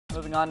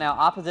Moving on now,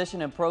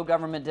 opposition and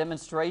pro-government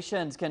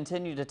demonstrations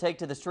continue to take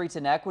to the streets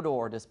in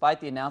Ecuador,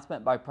 despite the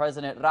announcement by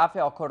President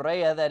Rafael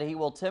Correa that he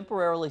will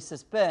temporarily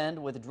suspend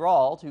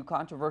withdrawal to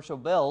controversial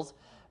bills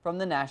from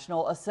the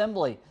National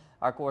Assembly.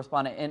 Our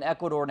correspondent in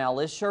Ecuador now,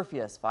 Liz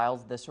Sherfius,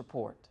 files this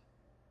report.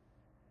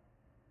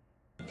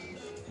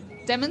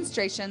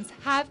 Demonstrations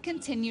have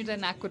continued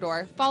in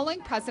Ecuador following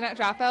President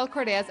Rafael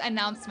Correa's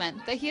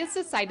announcement that he has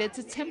decided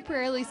to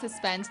temporarily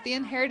suspend the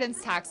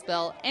inheritance tax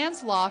bill and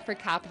law for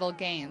capital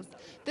gains.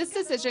 This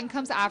decision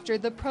comes after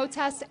the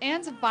protest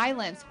and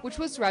violence which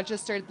was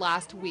registered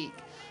last week.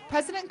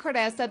 President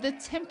Correa said the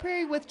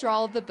temporary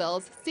withdrawal of the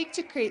bills seek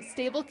to create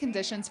stable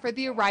conditions for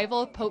the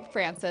arrival of Pope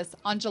Francis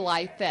on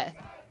July 5th.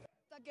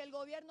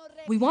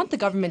 We want the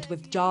government to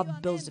withdraw the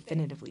bills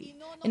definitively,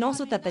 and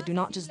also that they do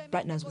not just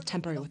threaten us with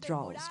temporary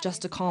withdrawals,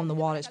 just to calm the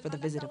waters for the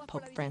visit of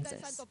Pope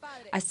Francis.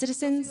 As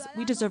citizens,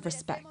 we deserve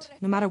respect,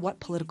 no matter what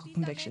political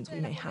convictions we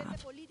may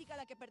have.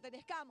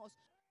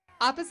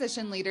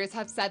 Opposition leaders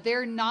have said they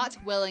are not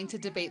willing to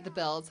debate the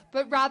bills,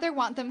 but rather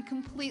want them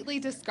completely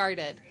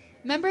discarded.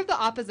 Member of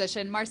the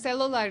opposition,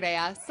 Marcelo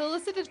Larrea,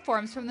 solicited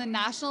forms from the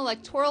National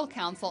Electoral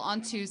Council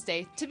on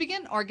Tuesday to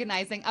begin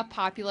organizing a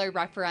popular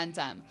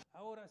referendum.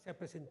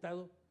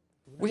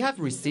 We have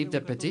received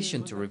a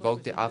petition to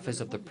revoke the office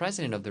of the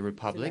President of the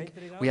Republic.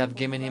 We have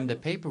given him the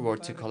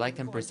paperwork to collect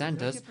and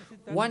present us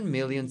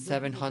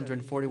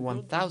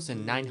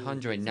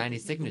 1,741,990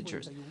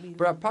 signatures.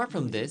 But apart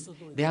from this,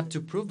 they have to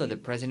prove that the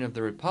President of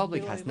the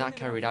Republic has not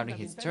carried out in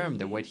his term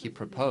the way he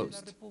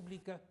proposed.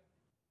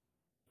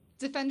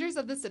 Defenders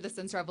of the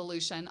citizens'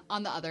 revolution,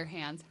 on the other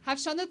hand, have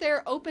shown that they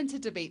are open to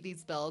debate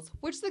these bills,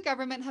 which the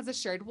government has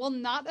assured will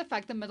not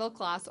affect the middle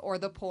class or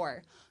the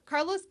poor.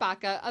 Carlos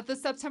Baca of the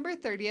September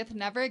 30th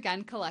Never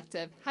Again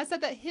Collective has said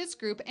that his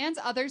group and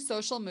other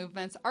social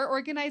movements are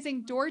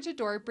organizing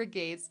door-to-door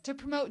brigades to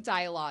promote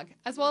dialogue,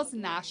 as well as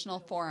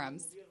national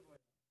forums.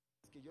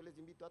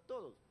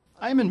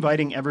 I am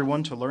inviting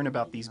everyone to learn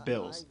about these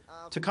bills,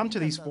 to come to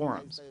these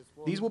forums.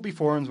 These will be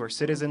forums where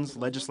citizens,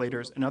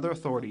 legislators, and other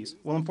authorities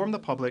will inform the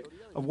public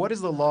of what is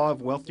the law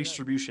of wealth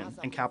distribution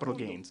and capital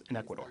gains in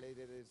Ecuador.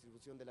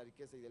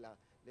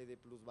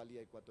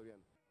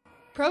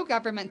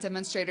 Pro-government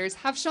demonstrators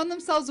have shown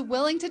themselves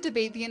willing to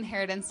debate the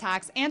inheritance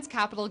tax and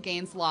capital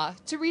gains law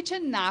to reach a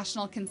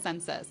national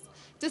consensus.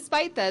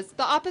 Despite this,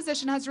 the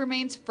opposition has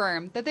remained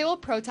firm that they will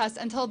protest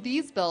until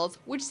these bills,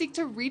 which seek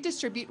to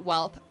redistribute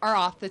wealth, are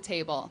off the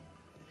table.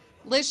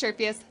 Liz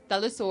Sherfius,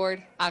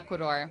 Telesur,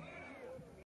 Ecuador.